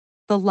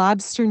the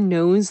lobster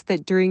knows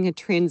that during a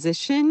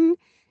transition,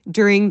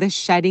 during the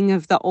shedding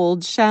of the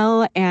old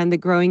shell and the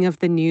growing of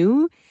the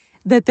new,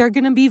 that they're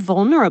going to be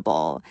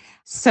vulnerable.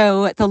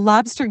 So the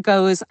lobster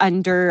goes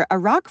under a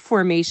rock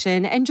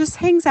formation and just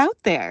hangs out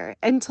there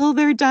until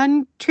they're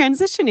done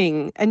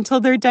transitioning, until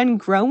they're done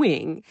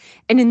growing.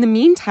 And in the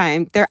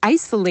meantime, they're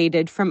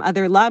isolated from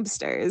other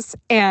lobsters.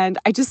 And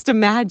I just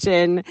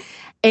imagine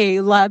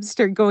a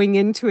lobster going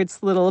into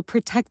its little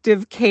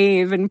protective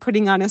cave and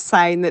putting on a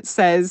sign that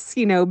says,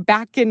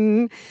 back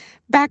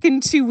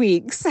in 2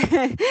 weeks.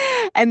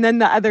 And then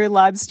the other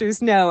lobsters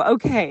know,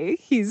 okay,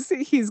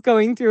 he's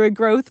going through a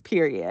growth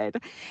period.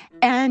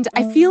 And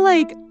I feel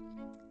like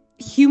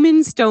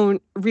humans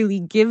don't really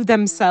give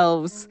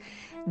themselves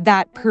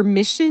that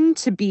permission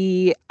to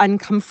be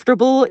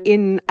uncomfortable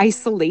in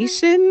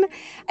isolation.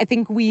 I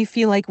think we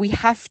feel like we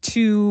have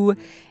to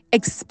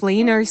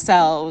explain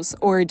ourselves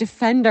or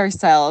defend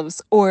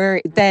ourselves,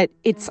 or that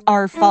it's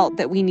our fault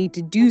that we need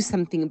to do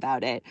something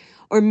about it,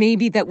 or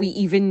maybe that we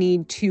even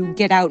need to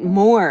get out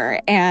more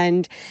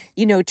and,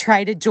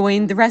 try to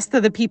join the rest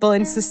of the people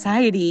in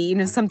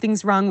society.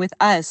 Something's wrong with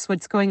us.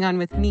 What's going on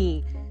with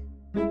me?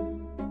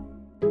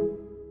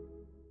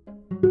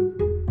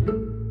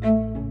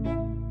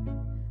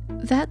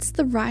 That's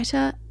the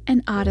writer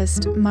and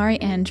artist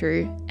Murray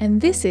Andrew, and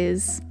this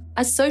is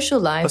A Social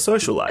Life. A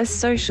Social Life. A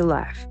Social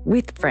Life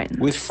with friends.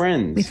 With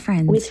friends. With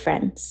friends. With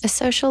friends. A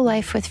Social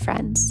Life with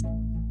Friends.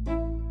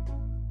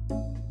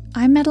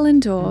 I'm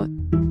Madeline Dorr,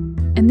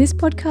 and this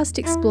podcast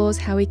explores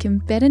how we can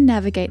better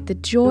navigate the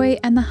joy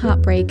and the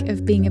heartbreak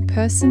of being a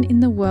person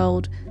in the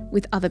world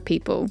with other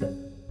people.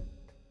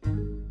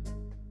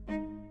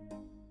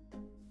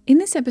 In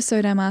this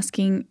episode, I'm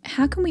asking,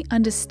 how can we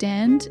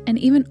understand and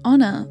even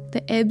honour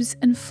the ebbs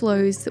and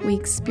flows that we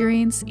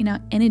experience in our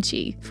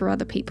energy for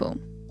other people?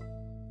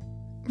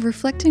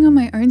 Reflecting on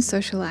my own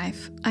social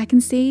life, I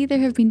can see there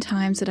have been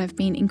times that I've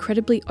been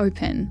incredibly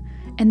open,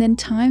 and then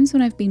times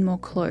when I've been more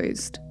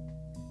closed.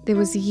 There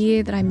was a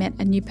year that I met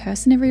a new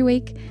person every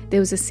week. There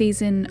was a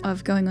season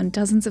of going on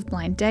dozens of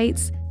blind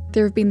dates.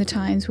 There have been the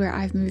times where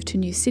I've moved to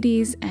new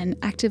cities and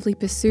actively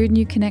pursued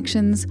new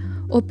connections,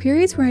 or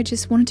periods where I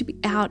just wanted to be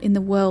out in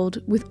the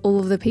world with all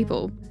of the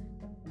people.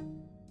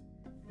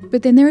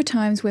 But then there are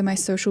times where my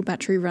social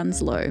battery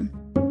runs low.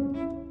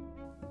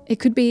 It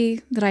could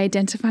be that I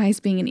identify as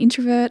being an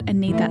introvert and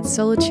need that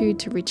solitude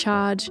to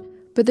recharge,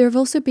 but there have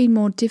also been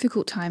more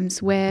difficult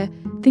times where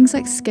things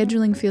like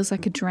scheduling feels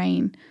like a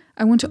drain.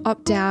 I want to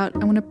opt out,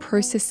 I want to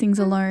process things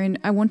alone,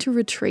 I want to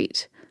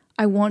retreat,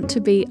 I want to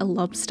be a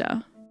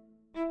lobster.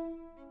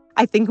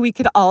 I think we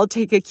could all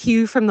take a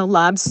cue from the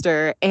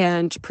lobster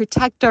and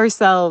protect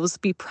ourselves,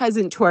 be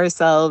present to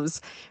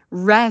ourselves,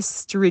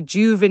 rest,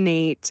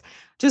 rejuvenate,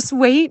 just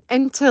wait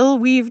until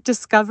we've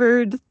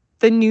discovered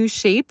the new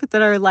shape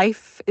that our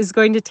life is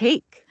going to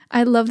take.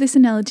 I love this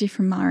analogy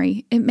from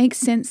Mari. It makes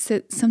sense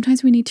that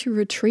sometimes we need to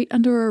retreat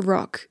under a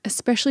rock,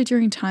 especially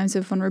during times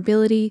of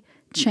vulnerability,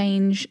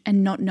 change,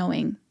 and not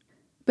knowing.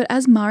 But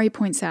as Mari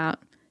points out,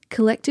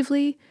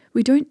 collectively,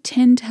 we don't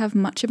tend to have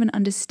much of an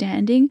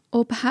understanding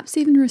or perhaps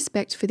even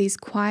respect for these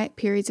quiet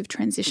periods of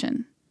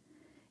transition.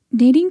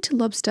 Needing to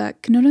lobster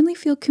can not only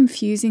feel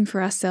confusing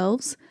for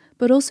ourselves,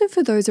 but also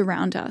for those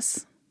around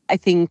us. I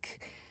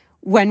think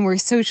when we're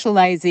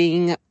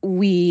socializing,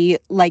 we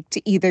like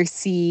to either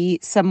see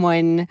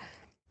someone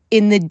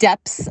in the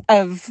depths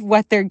of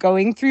what they're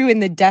going through, in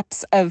the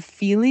depths of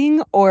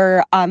feeling,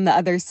 or on the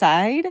other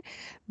side.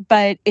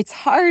 But it's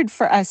hard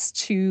for us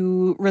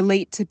to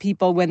relate to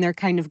people when they're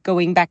kind of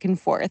going back and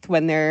forth,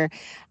 when they're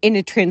in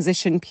a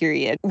transition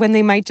period, when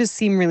they might just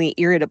seem really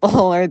irritable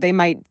or they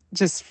might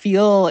just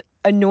feel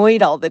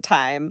annoyed all the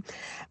time,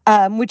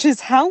 which is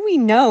how we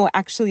know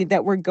actually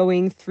that we're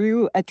going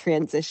through a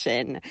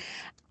transition.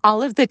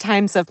 All of the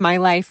times of my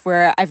life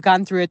where I've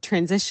gone through a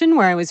transition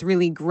where I was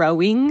really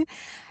growing,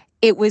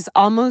 it was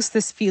almost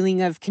this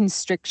feeling of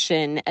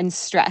constriction and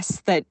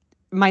stress that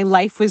my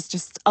life was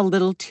just a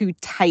little too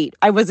tight.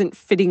 I wasn't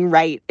fitting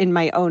right in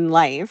my own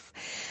life.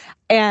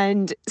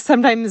 And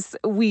sometimes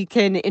we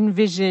can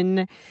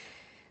envision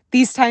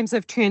these times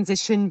of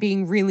transition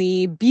being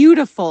really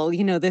beautiful,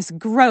 this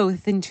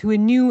growth into a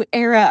new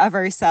era of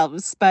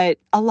ourselves. But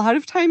a lot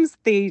of times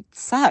they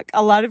suck.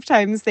 A lot of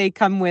times they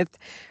come with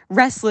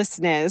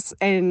restlessness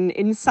and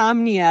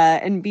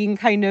insomnia and being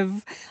kind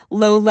of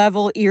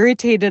low-level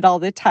irritated all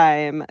the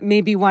time,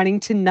 maybe wanting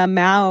to numb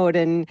out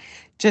and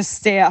just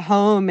stay at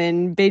home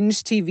and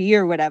binge TV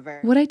or whatever.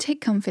 What I take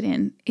comfort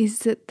in is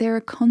that there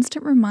are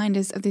constant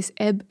reminders of this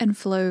ebb and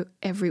flow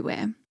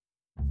everywhere.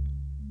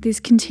 This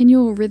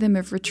continual rhythm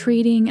of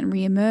retreating and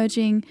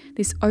re-emerging,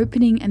 this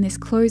opening and this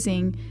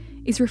closing,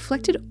 is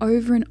reflected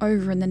over and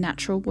over in the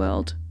natural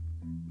world.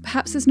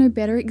 Perhaps there's no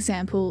better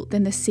example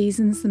than the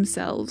seasons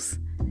themselves.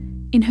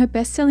 In her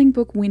best-selling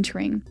book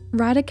Wintering,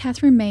 writer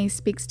Catherine May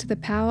speaks to the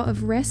power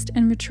of rest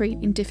and retreat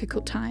in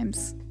difficult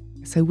times.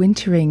 So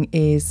wintering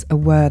is a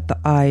word that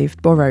I've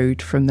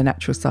borrowed from the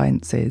natural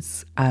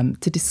sciences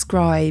to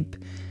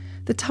describe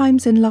the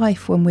times in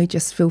life when we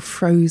just feel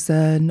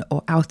frozen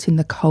or out in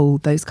the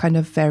cold, those kind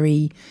of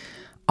very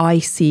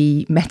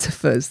icy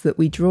metaphors that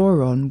we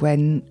draw on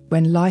when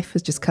life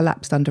has just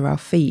collapsed under our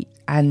feet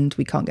and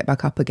we can't get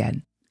back up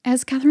again.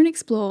 As Catherine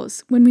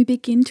explores, when we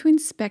begin to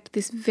inspect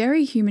this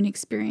very human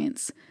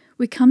experience,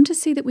 we come to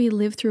see that we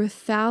live through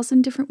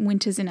 1,000 different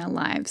winters in our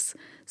lives,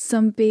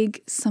 some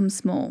big, some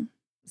small.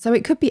 So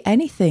it could be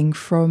anything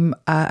from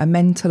a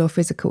mental or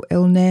physical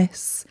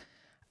illness,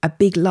 a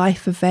big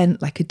life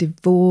event like a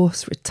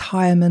divorce,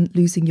 retirement,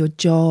 losing your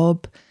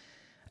job,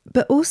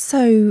 but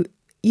also,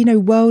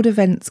 world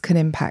events can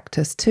impact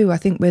us too. I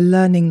think we're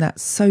learning that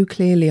so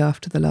clearly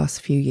after the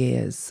last few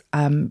years.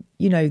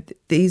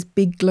 These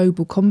big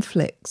global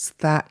conflicts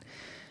that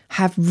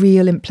have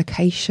real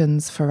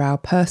implications for our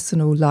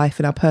personal life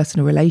and our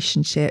personal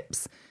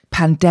relationships,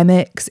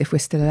 pandemics, if we're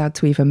still allowed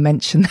to even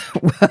mention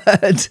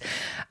that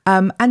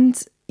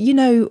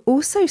word.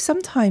 Also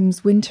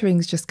sometimes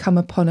winterings just come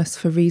upon us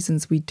for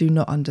reasons we do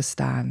not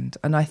understand.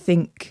 And I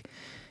think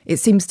it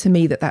seems to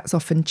me that that's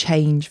often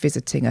change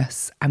visiting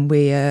us, and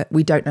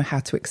we don't know how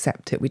to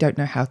accept it. We don't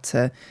know how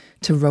to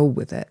roll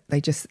with it.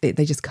 They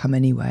just come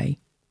anyway.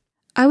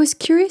 I was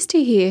curious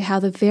to hear how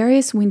the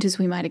various winters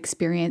we might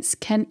experience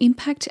can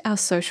impact our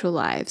social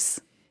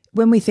lives.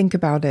 When we think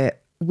about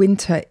it,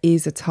 winter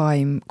is a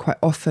time quite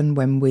often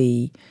when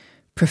we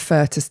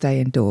prefer to stay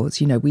indoors.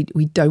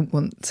 We don't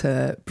want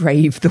to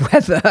brave the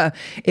weather.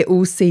 It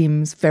all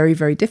seems very,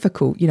 very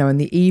difficult, and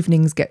the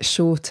evenings get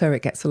shorter.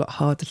 It gets a lot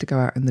harder to go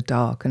out in the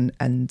dark.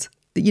 And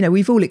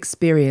we've all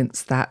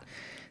experienced that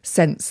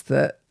sense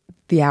that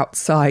the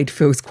outside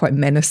feels quite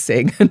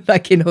menacing and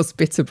like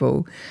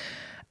inhospitable.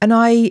 And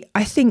I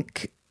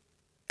think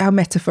our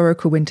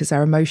metaphorical winters,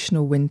 our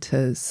emotional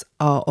winters,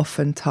 are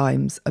often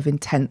times of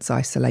intense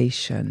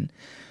isolation.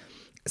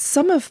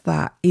 Some of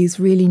that is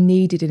really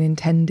needed and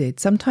intended.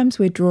 Sometimes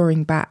we're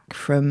drawing back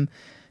from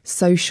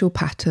social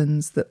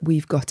patterns that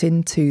we've got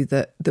into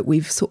that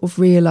we've sort of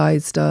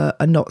realised are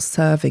not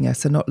serving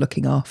us, are not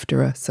looking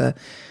after us, are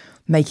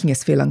making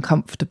us feel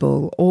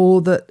uncomfortable,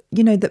 or that,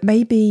 that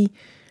maybe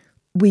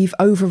we've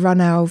overrun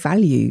our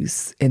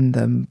values in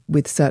them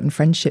with certain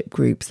friendship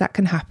groups. That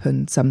can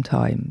happen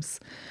sometimes.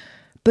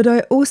 But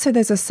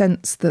there's a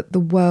sense that the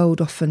world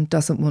often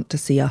doesn't want to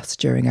see us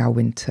during our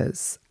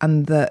winters,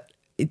 and that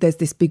there's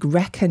this big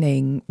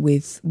reckoning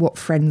with what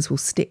friends will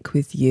stick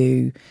with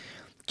you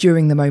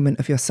during the moment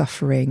of your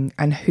suffering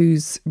and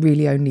who's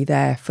really only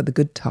there for the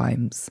good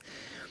times.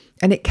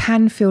 And it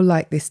can feel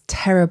like this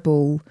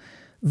terrible,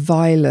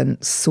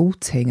 violent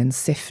sorting and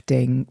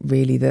sifting,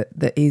 really,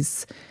 that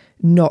is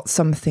not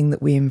something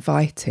that we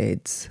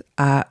invited.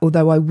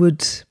 Although I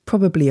would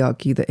probably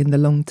argue that in the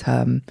long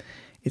term,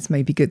 it's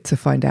maybe good to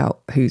find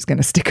out who's going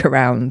to stick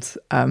around,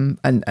 and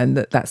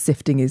that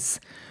sifting is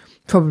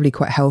probably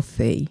quite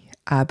healthy.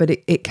 But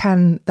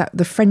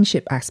the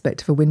friendship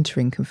aspect of a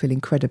wintering can feel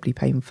incredibly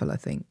painful, I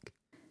think.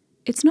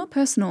 It's not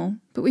personal,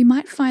 but we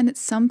might find that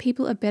some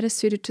people are better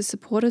suited to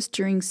support us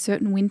during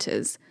certain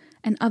winters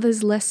and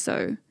others less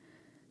so.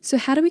 So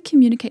how do we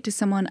communicate to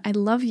someone, I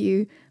love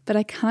you, but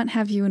I can't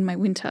have you in my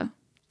winter?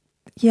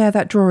 Yeah,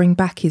 that drawing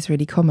back is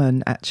really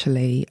common,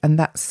 actually. And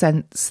that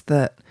sense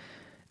that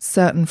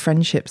certain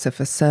friendships are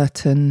for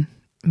certain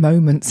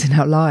moments in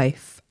our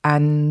life,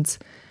 and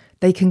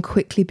they can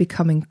quickly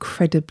become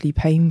incredibly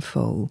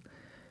painful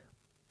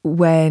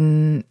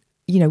when,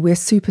 we're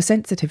super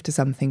sensitive to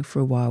something for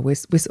a while. We're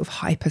sort of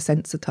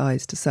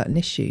hypersensitized to certain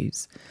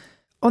issues.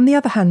 On the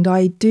other hand,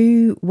 I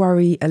do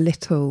worry a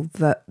little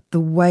that the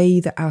way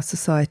that our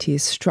society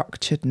is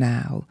structured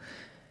now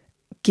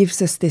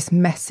gives us this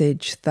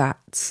message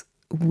that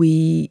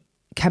we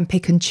can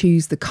pick and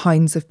choose the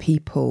kinds of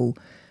people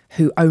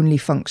who only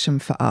function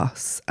for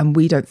us, and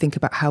we don't think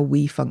about how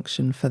we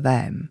function for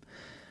them.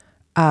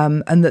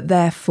 And that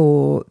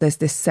therefore there's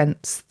this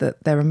sense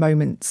that there are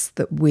moments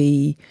that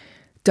we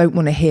don't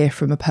want to hear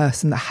from a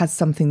person that has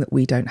something that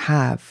we don't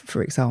have,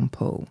 for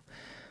example.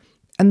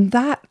 And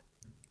that,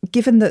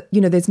 given that,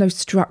 there's no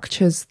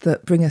structures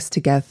that bring us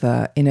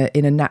together in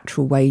a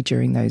natural way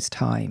during those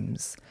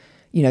times.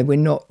 We're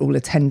not all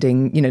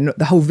attending,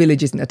 the whole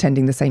village isn't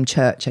attending the same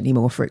church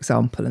anymore, for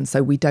example. And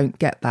so we don't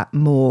get that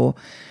more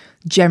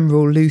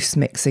general loose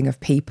mixing of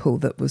people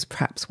that was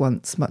perhaps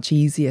once much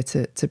easier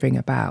to bring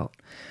about.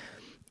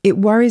 It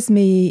worries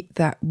me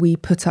that we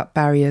put up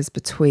barriers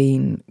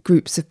between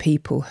groups of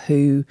people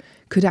who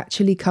could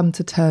actually come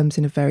to terms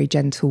in a very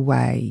gentle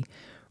way,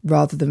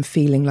 rather than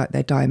feeling like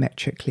they're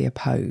diametrically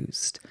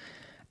opposed.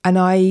 And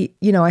I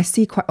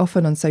see quite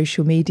often on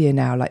social media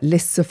now, like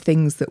lists of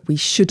things that we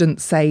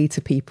shouldn't say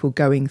to people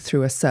going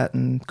through a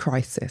certain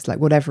crisis, like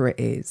whatever it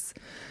is.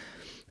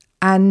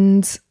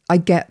 And I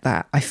get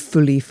that. I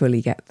fully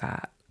get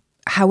that.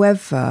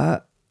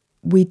 However,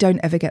 we don't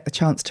ever get the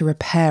chance to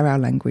repair our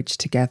language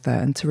together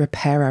and to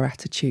repair our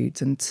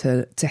attitudes and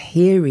to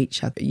hear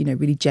each other,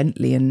 really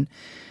gently and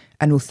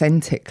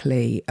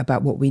authentically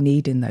about what we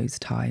need in those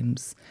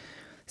times.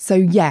 So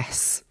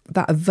yes,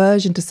 that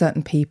aversion to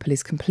certain people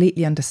is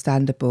completely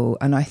understandable.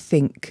 And I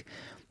think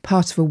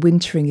part of a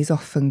wintering is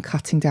often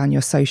cutting down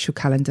your social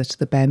calendar to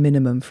the bare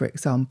minimum, for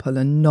example,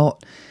 and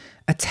not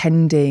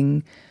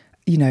attending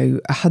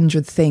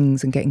 100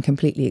 things and getting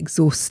completely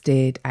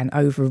exhausted and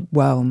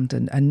overwhelmed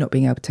and not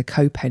being able to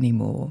cope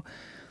anymore.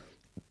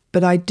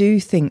 But I do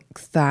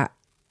think that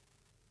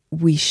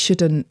we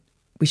should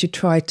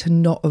try to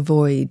not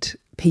avoid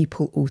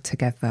people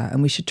altogether,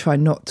 and we should try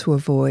not to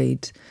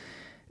avoid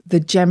the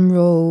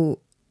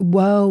general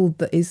world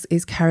that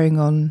is carrying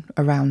on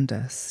around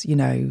us,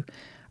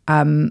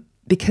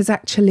 because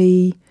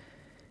actually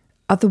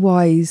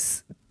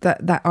otherwise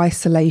that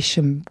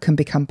isolation can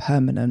become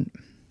permanent,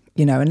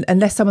 and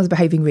unless someone's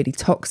behaving really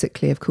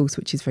toxically, of course,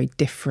 which is very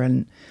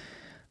different.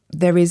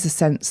 There is a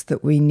sense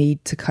that we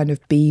need to kind of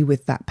be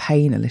with that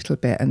pain a little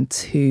bit and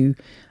to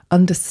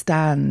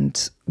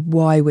understand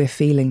why we're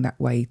feeling that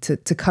way,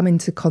 to come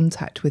into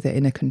contact with it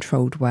in a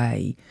controlled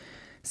way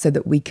so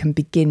that we can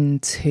begin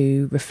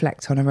to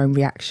reflect on our own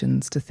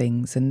reactions to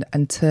things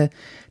and to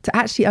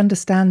actually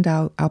understand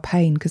our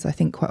pain, because I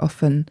think quite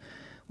often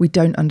we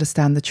don't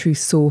understand the true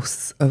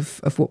source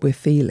of what we're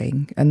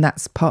feeling. And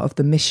that's part of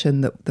the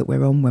mission that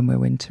we're on when we're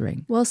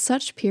wintering. While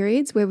such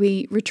periods where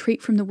we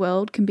retreat from the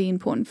world can be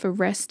important for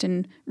rest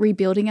and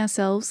rebuilding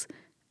ourselves,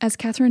 as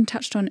Catherine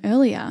touched on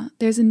earlier,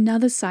 there's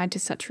another side to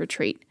such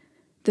retreat,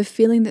 the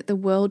feeling that the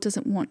world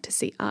doesn't want to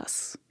see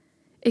us.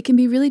 It can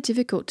be really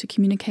difficult to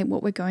communicate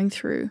what we're going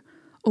through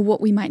or what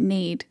we might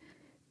need,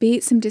 be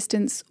it some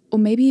distance or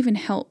maybe even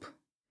help.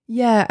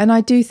 Yeah, and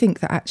I do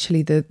think that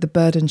actually the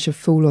burden should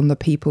fall on the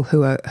people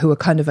who are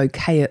kind of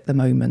okay at the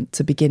moment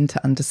to begin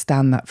to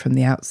understand that from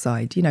the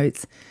outside.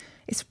 It's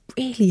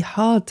really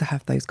hard to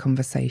have those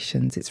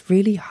conversations. It's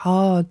really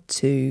hard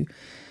to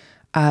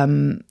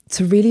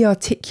really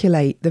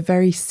articulate the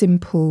very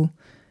simple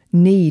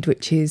need,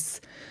 which is,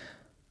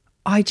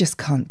 I just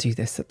can't do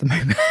this at the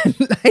moment.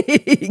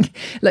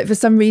 like for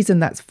some reason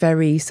that's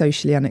very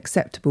socially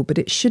unacceptable, but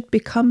it should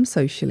become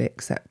socially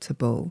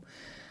acceptable.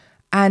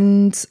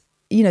 And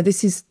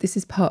this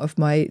is part of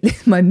my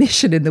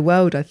mission in the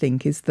world, I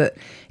think, is that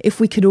if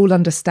we can all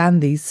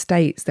understand these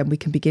states, then we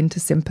can begin to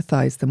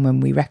sympathise them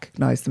when we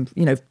recognise them,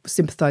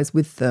 sympathise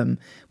with them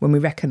when we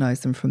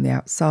recognise them from the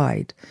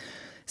outside.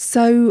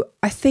 So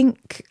I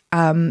think,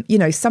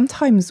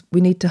 sometimes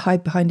we need to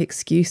hide behind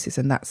excuses,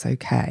 and that's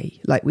okay.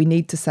 Like, we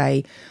need to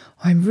say,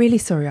 I'm really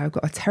sorry, I've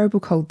got a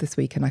terrible cold this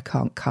week and I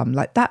can't come.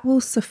 Like, that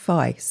will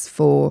suffice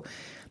for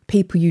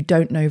people you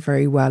don't know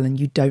very well and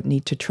you don't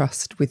need to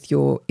trust with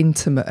your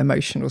intimate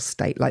emotional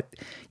state. Like,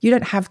 you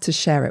don't have to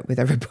share it with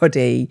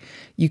everybody.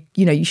 You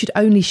should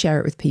only share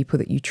it with people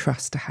that you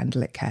trust to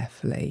handle it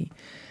carefully.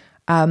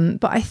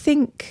 But I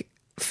think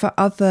for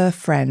other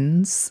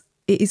friends,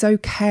 it is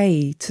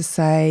okay to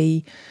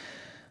say,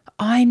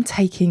 I'm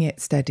taking it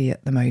steady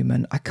at the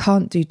moment. I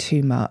can't do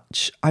too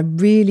much. I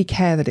really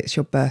care that it's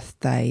your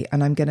birthday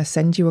and I'm going to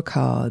send you a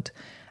card.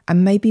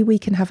 And maybe we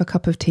can have a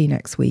cup of tea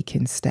next week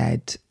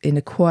instead, in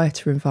a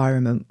quieter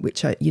environment,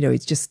 which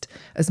is just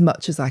as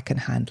much as I can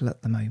handle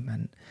at the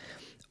moment.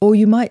 Or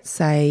you might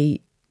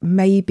say,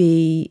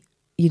 maybe,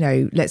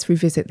 let's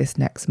revisit this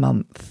next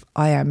month.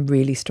 I am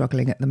really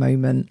struggling at the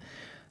moment.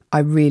 I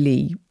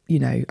really,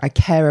 I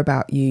care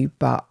about you,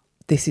 but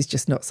this is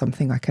just not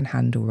something I can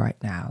handle right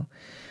now.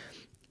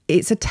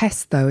 It's a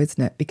test though,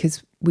 isn't it?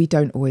 Because we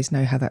don't always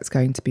know how that's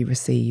going to be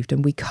received,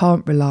 and we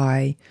can't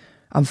rely,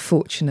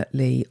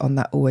 unfortunately, on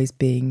that always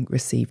being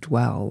received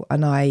well.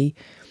 And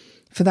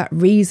for that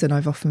reason,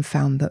 I've often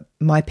found that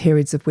my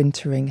periods of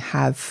wintering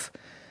have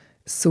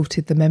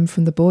sorted the men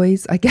from the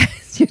boys, I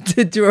guess,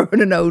 to draw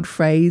on an old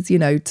phrase,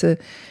 that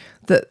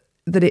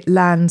it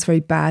lands very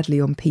badly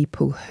on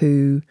people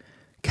who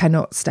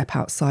cannot step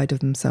outside of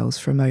themselves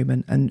for a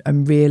moment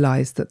and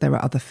realise that there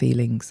are other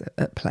feelings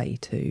at play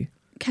too.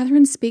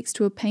 Catherine speaks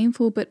to a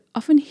painful but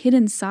often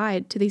hidden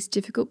side to these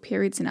difficult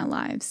periods in our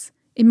lives.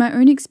 In my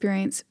own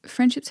experience,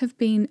 friendships have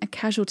been a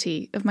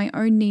casualty of my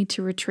own need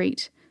to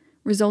retreat,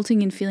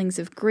 resulting in feelings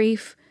of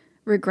grief,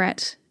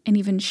 regret, and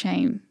even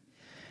shame.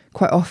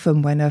 Quite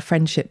often when a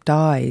friendship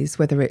dies,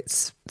 whether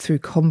it's through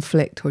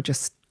conflict or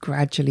just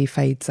gradually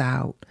fades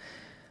out,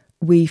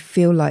 we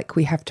feel like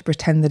we have to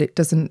pretend that it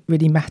doesn't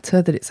really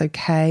matter, that it's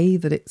okay,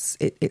 that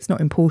it's not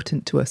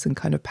important to us, and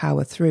kind of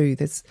power through.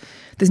 There's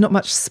not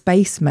much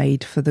space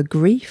made for the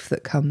grief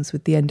that comes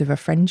with the end of a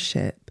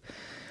friendship.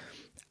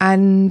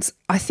 And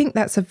I think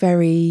that's a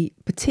very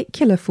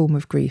particular form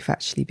of grief,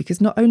 actually, because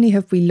not only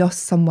have we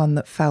lost someone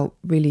that felt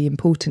really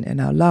important in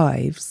our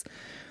lives,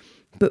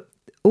 but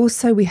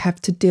also we have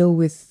to deal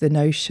with the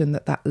notion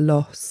that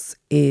loss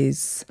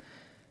is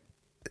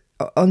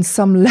on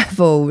some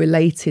level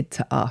related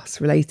to us,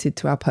 related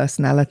to our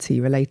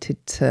personality, related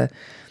to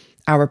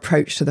our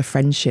approach to the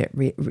friendship,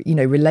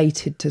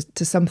 related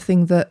to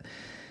something that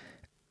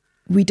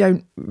we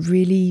don't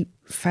really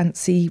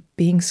fancy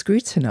being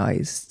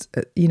scrutinised,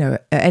 at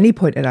any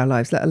point in our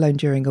lives, let alone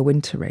during a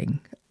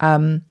wintering.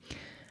 And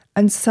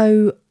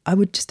so I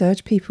would just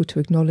urge people to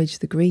acknowledge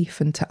the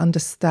grief and to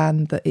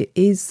understand that it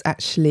is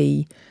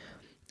actually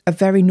a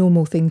very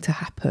normal thing to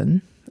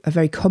happen, a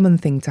very common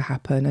thing to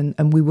happen,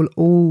 and we will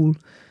all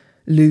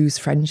lose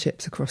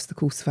friendships across the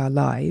course of our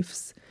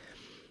lives.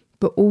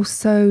 But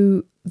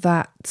also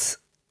that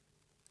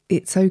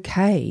it's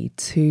okay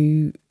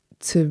to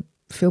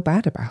feel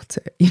bad about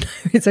it. You know,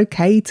 it's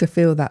okay to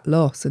feel that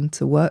loss and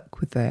to work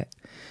with it.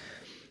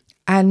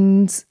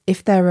 And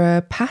if there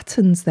are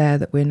patterns there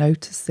that we're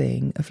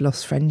noticing of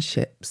lost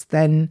friendships,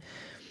 then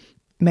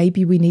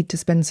maybe we need to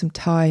spend some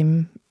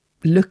time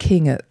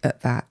looking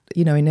at that,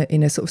 you know,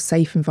 in a sort of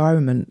safe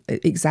environment,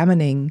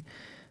 examining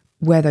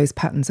where those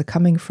patterns are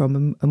coming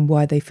from and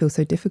why they feel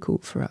so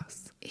difficult for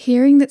us.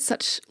 Hearing that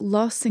such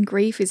loss and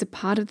grief is a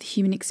part of the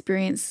human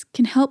experience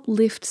can help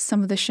lift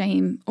some of the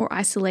shame or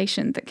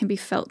isolation that can be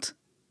felt,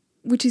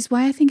 which is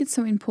why I think it's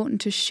so important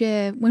to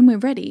share, when we're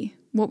ready,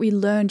 what we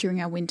learn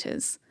during our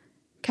winters.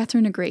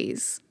 Catherine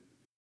agrees.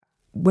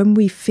 When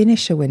we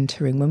finish a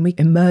wintering, when we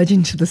emerge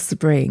into the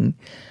spring,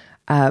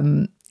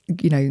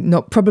 you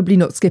know, probably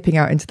not skipping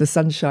out into the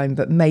sunshine,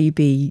 but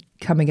maybe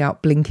coming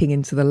out blinking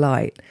into the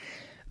light,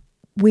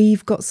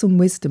 we've got some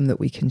wisdom that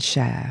we can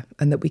share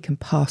and that we can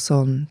pass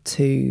on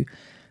to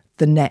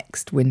the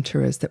next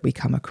winterers that we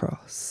come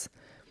across.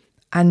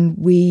 And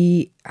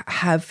we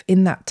have,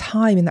 in that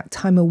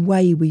time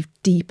away, we've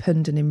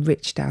deepened and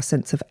enriched our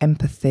sense of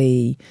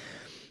empathy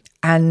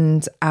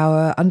and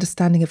our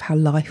understanding of how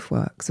life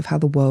works, of how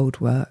the world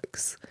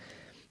works.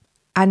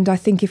 And I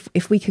think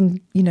if we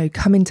can, you know,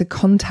 come into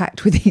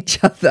contact with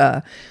each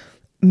other,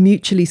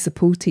 mutually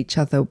support each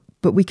other,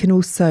 but we can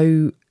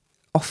also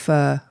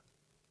offer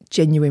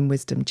genuine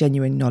wisdom,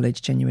 genuine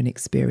knowledge, genuine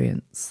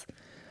experience.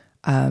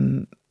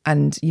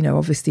 And, you know,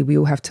 obviously we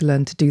all have to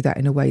learn to do that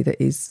in a way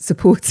that is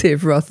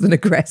supportive rather than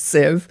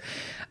aggressive.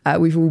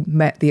 We've all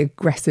met the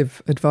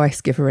aggressive advice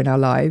giver in our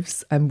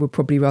lives and we'll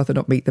probably rather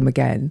not meet them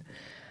again.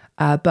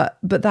 But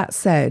that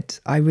said,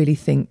 I really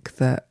think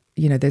that,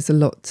 you know, there's a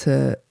lot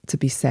to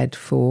be said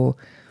for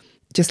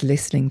just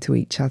listening to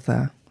each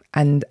other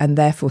and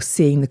therefore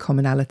seeing the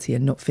commonality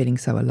and not feeling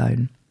so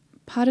alone.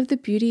 Part of the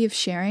beauty of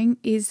sharing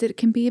is that it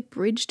can be a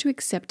bridge to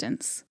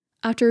acceptance.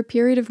 After a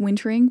period of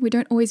wintering, we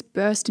don't always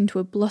burst into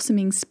a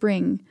blossoming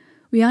spring.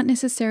 We aren't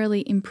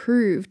necessarily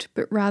improved,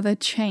 but rather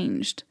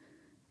changed.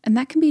 And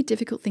that can be a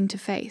difficult thing to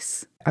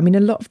face. I mean,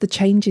 a lot of the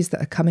changes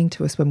that are coming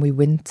to us when we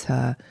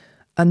winter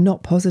are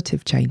not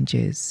positive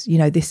changes. You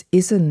know, this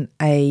isn't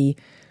a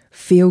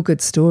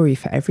feel-good story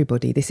for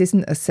everybody. This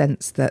isn't a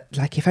sense that,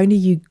 like, if only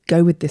you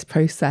go with this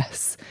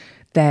process,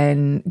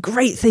 then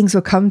great things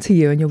will come to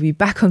you and you'll be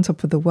back on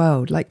top of the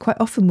world. Like, quite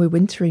often we're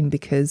wintering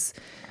because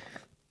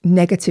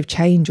negative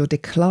change or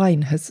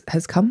decline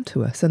has come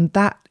to us. And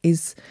that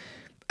is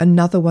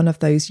another one of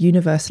those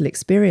universal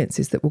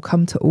experiences that will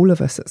come to all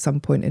of us at some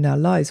point in our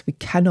lives. We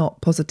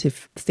cannot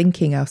positive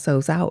thinking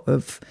ourselves out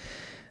of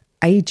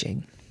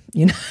aging.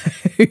 You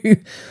know,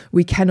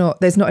 we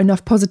cannot, there's not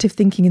enough positive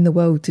thinking in the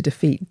world to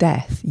defeat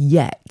death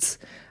yet.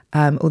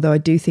 Although I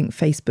do think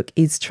Facebook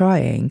is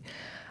trying.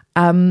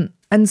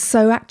 And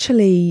so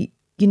actually,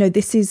 you know,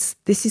 this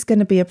is going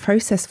to be a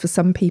process for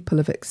some people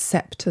of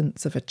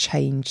acceptance of a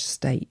changed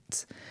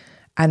state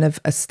and of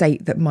a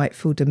state that might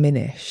feel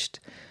diminished.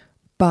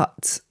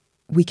 But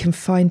we can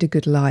find a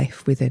good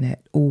life within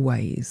it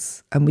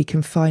always, and we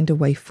can find a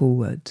way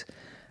forward.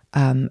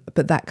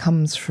 But that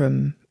comes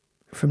from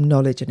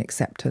knowledge and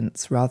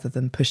acceptance rather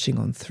than pushing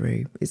on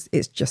through.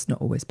 It's just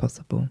not always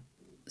possible.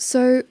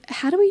 So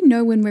how do we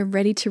know when we're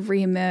ready to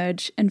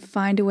re-emerge and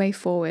find a way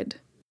forward?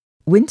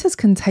 Winters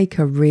can take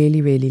a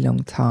really, really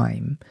long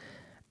time.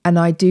 And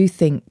I do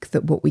think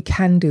that what we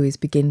can do is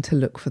begin to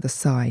look for the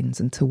signs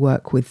and to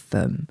work with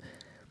them.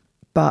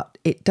 But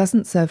it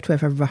doesn't serve to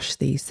ever rush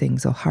these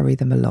things or hurry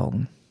them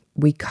along.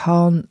 We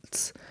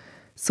can't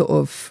sort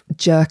of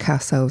jerk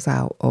ourselves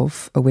out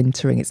of a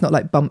wintering. It's not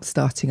like bump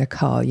starting a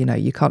car, you know,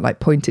 you can't like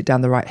point it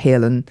down the right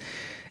hill and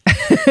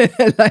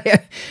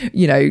like,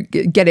 you know,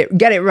 get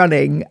it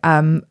running.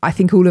 I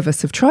think all of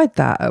us have tried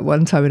that at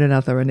one time and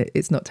another, and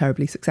it's not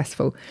terribly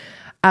successful.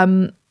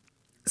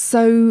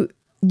 So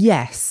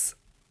yes,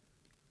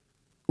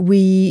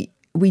 we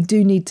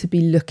do need to be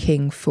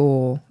looking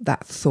for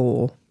that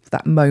thaw,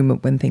 that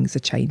moment when things are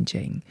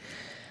changing.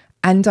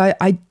 And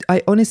I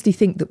honestly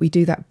think that we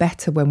do that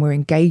better when we're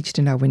engaged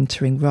in our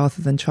wintering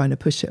rather than trying to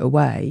push it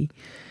away.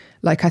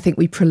 Like, I think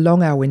we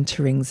prolong our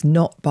winterings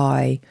not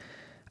by,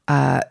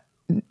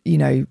 you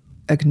know,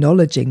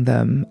 acknowledging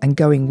them and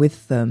going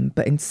with them,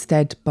 but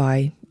instead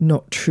by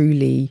not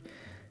truly,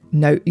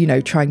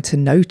 trying to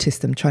notice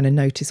them, trying to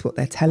notice what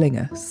they're telling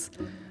us.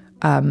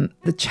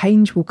 The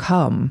change will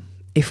come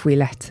if we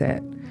let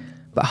it,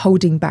 but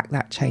holding back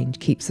that change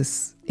keeps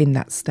us in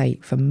that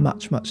state for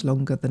much, much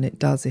longer than it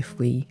does if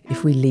we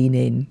lean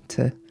in,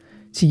 to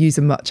use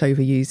a much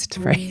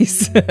overused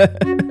phrase.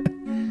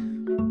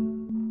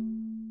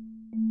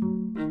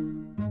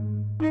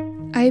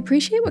 I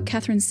appreciate what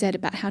Catherine said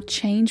about how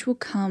change will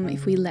come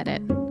if we let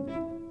it.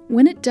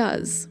 When it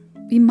does,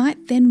 we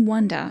might then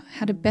wonder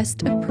how to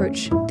best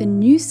approach the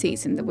new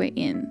season that we're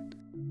in.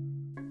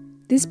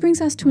 This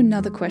brings us to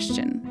another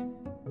question.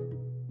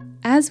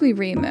 As we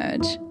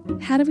re-emerge,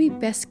 how do we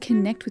best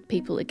connect with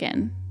people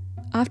again?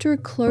 After a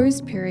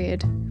closed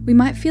period, we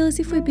might feel as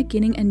if we're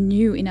beginning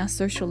anew in our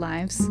social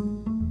lives.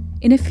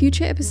 In a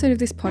future episode of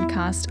this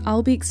podcast,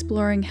 I'll be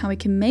exploring how we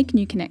can make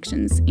new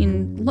connections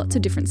in lots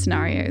of different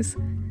scenarios.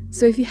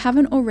 So if you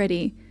haven't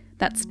already,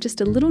 that's just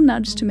a little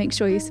nudge to make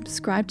sure you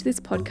subscribe to this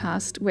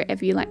podcast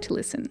wherever you like to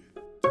listen.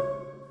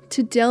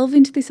 To delve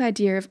into this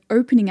idea of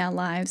opening our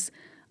lives,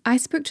 I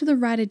spoke to the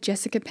writer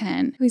Jessica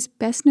Pan, who is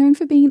best known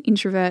for being an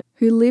introvert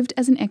who lived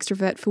as an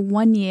extrovert for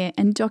 1 year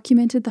and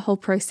documented the whole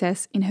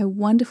process in her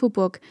wonderful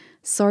book,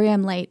 Sorry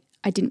I'm Late,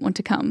 I Didn't Want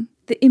to Come.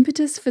 The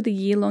impetus for the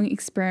year-long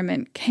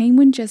experiment came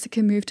when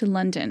Jessica moved to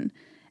London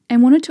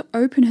and wanted to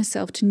open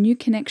herself to new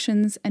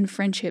connections and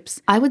friendships.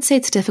 I would say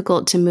it's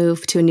difficult to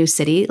move to a new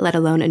city, let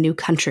alone a new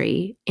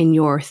country, in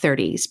your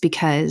 30s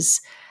because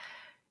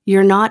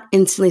you're not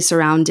instantly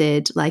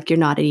surrounded, like you're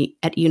not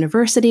at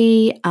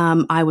university.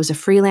 I was a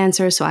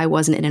freelancer, so I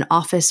wasn't in an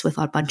office with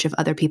a bunch of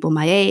other people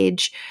my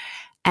age.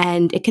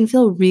 And it can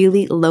feel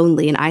really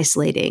lonely and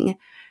isolating.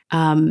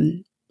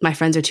 My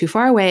friends are too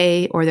far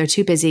away, or they're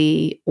too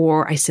busy,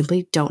 or I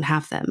simply don't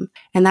have them.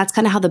 And that's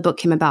kind of how the book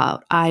came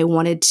about. I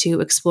wanted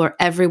to explore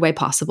every way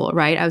possible,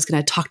 right? I was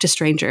going to talk to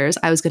strangers.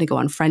 I was going to go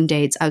on friend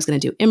dates. I was going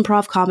to do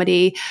improv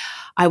comedy.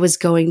 I was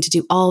going to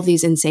do all of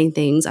these insane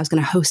things. I was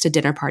going to host a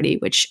dinner party,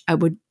 which I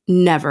would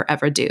never,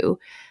 ever do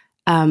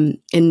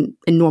in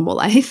normal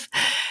life.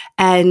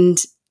 And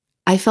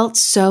I felt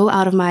so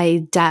out of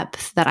my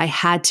depth that I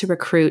had to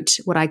recruit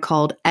what I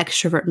called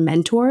extrovert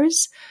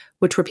mentors,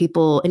 which were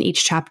people in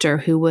each chapter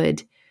who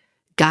would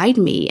guide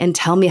me and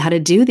tell me how to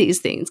do these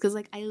things.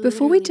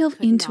 Before we delve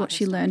into what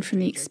she learned from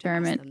the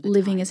experiment,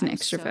 living as an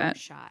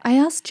extrovert, I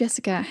asked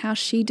Jessica how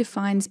she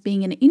defines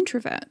being an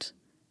introvert.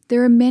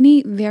 There are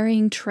many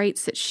varying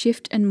traits that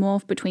shift and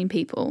morph between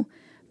people,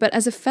 but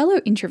as a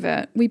fellow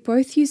introvert, we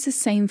both use the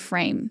same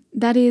frame.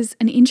 That is,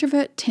 an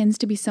introvert tends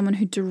to be someone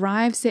who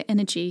derives their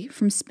energy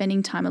from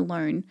spending time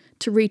alone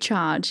to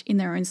recharge in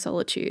their own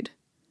solitude.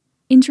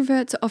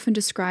 Introverts are often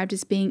described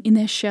as being in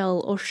their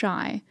shell or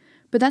shy,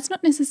 but that's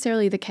not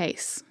necessarily the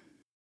case.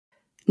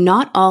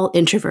 Not all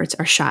introverts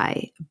are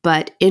shy,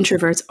 but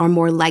introverts are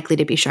more likely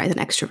to be shy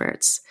than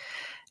extroverts.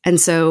 And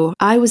so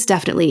I was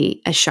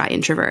definitely a shy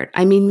introvert.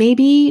 I mean,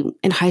 maybe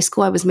in high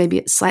school I was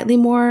maybe slightly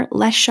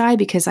less shy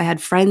because I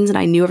had friends and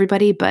I knew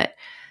everybody, but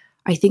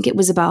I think it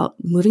was about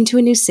moving to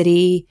a new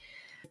city,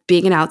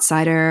 being an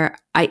outsider.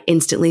 I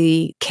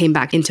instantly came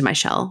back into my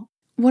shell.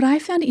 What I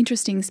found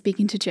interesting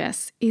speaking to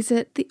Jess is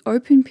that the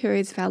open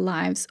periods of our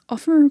lives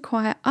often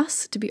require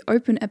us to be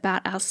open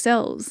about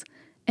ourselves,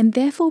 and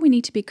therefore we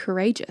need to be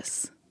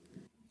courageous.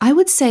 I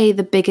would say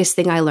the biggest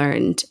thing I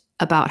learned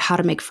about how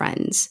to make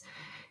friends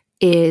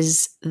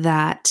is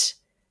that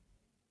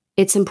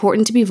it's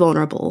important to be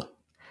vulnerable.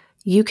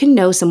 You can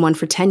know someone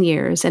for 10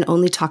 years and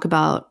only talk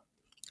about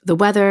the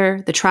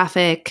weather, the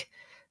traffic,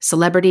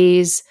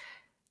 celebrities,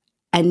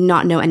 and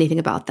not know anything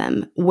about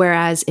them.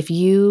 Whereas if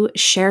you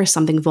share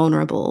something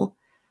vulnerable,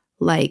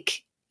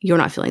 like you're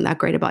not feeling that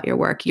great about your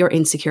work, you're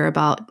insecure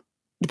about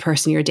the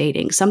person you're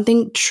dating,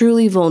 something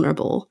truly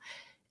vulnerable,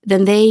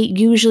 then they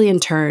usually in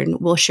turn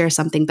will share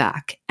something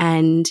back.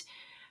 And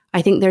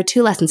I think there are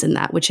 2 lessons in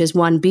that, which is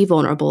 1, be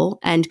vulnerable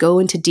and go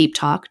into deep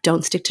talk.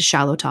 Don't stick to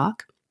shallow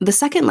talk. The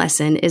second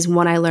lesson is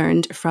one I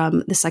learned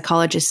from the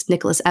psychologist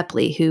Nicholas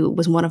Epley, who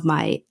was one of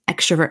my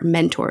extrovert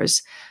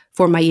mentors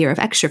for my year of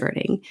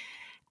extroverting.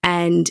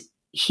 And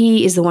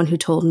he is the one who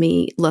told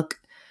me,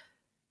 look,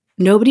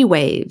 nobody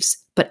waves,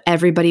 but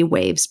everybody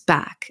waves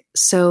back.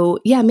 So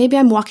yeah, maybe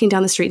I'm walking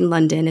down the street in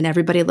London and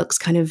everybody looks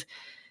kind of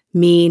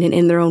mean and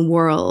in their own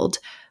world.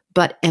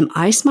 But am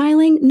I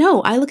smiling?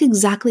 No, I look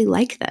exactly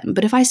like them.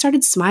 But if I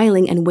started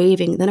smiling and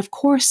waving, then of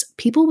course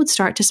people would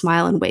start to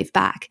smile and wave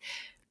back.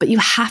 But you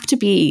have to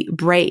be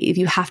brave.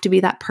 You have to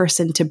be that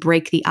person to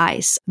break the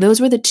ice.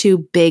 Those were the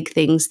 2 big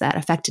things that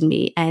affected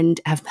me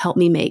and have helped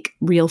me make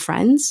real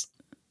friends.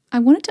 I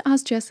wanted to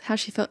ask Jess how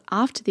she felt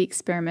after the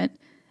experiment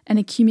and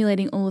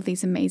accumulating all of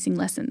these amazing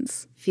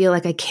lessons. I feel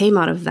like I came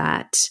out of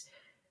that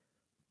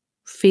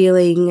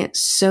feeling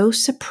so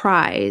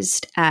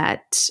surprised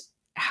at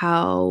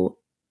how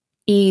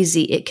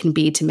easy it can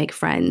be to make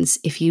friends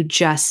if you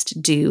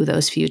just do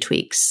those few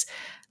tweaks,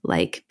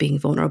 like being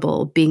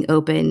vulnerable, being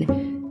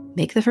open,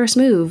 make the first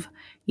move,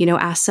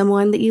 ask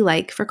someone that you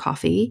like for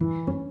coffee,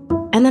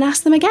 and then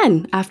ask them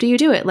again after you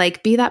do it.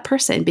 Like, be that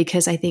person,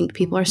 because I think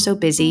people are so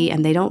busy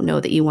and they don't know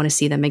that you want to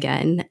see them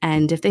again.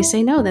 And if they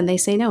say no, then they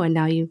say no, and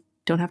now you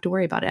don't have to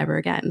worry about it ever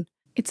again.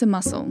 It's a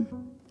muscle.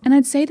 And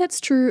I'd say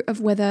that's true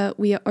of whether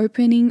we are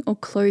opening or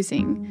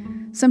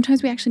closing.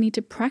 Sometimes we actually need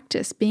to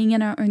practice being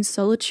in our own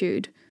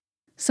solitude.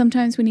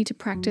 Sometimes we need to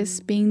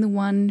practice being the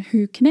one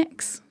who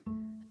connects.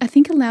 I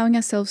think allowing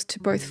ourselves to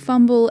both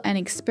fumble and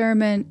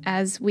experiment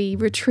as we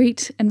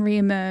retreat and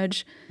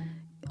re-emerge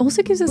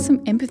also gives us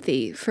some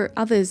empathy for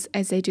others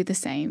as they do the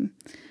same.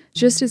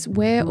 Just as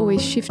we're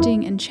always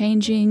shifting and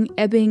changing,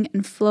 ebbing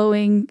and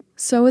flowing,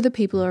 so are the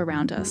people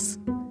around us.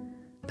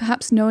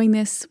 Perhaps knowing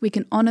this, we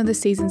can honour the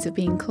seasons of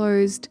being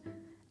closed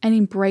and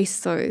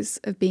embrace those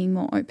of being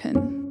more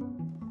open.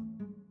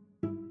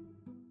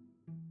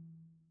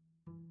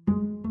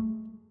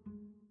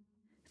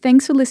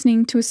 Thanks for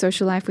listening to A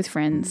Social Life with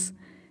Friends.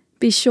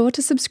 Be sure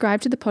to subscribe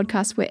to the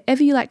podcast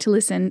wherever you like to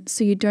listen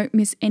so you don't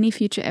miss any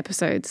future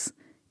episodes.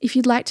 If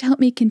you'd like to help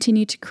me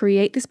continue to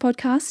create this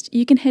podcast,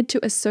 you can head to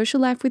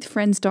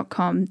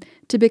asociallifewithfriends.com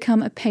to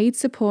become a paid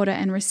supporter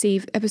and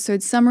receive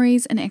episode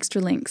summaries and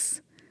extra links.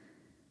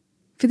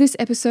 For this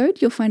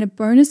episode, you'll find a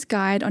bonus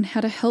guide on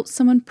how to help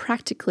someone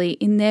practically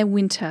in their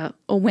winter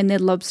or when they're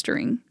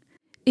lobstering.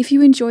 If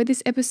you enjoyed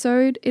this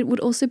episode, it would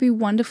also be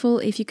wonderful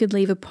if you could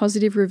leave a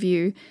positive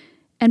review,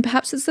 and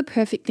perhaps it's the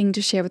perfect thing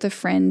to share with a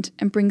friend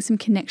and bring some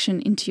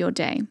connection into your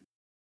day.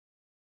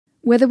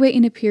 Whether we're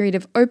in a period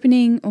of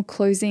opening or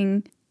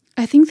closing,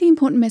 I think the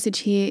important message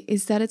here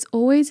is that it's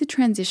always a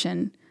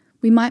transition.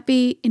 We might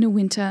be in a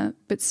winter,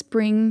 but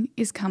spring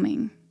is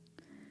coming.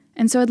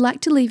 And so I'd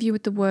like to leave you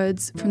with the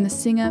words from the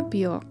singer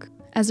Björk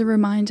as a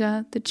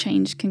reminder that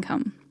change can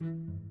come.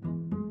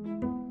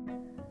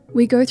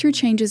 We go through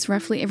changes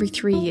roughly every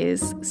 3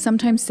 years,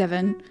 sometimes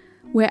 7,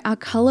 where our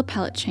colour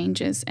palette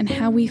changes and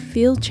how we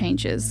feel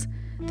changes,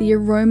 the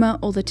aroma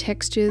or the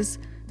textures,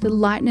 the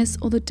lightness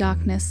or the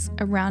darkness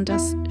around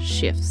us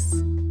shifts.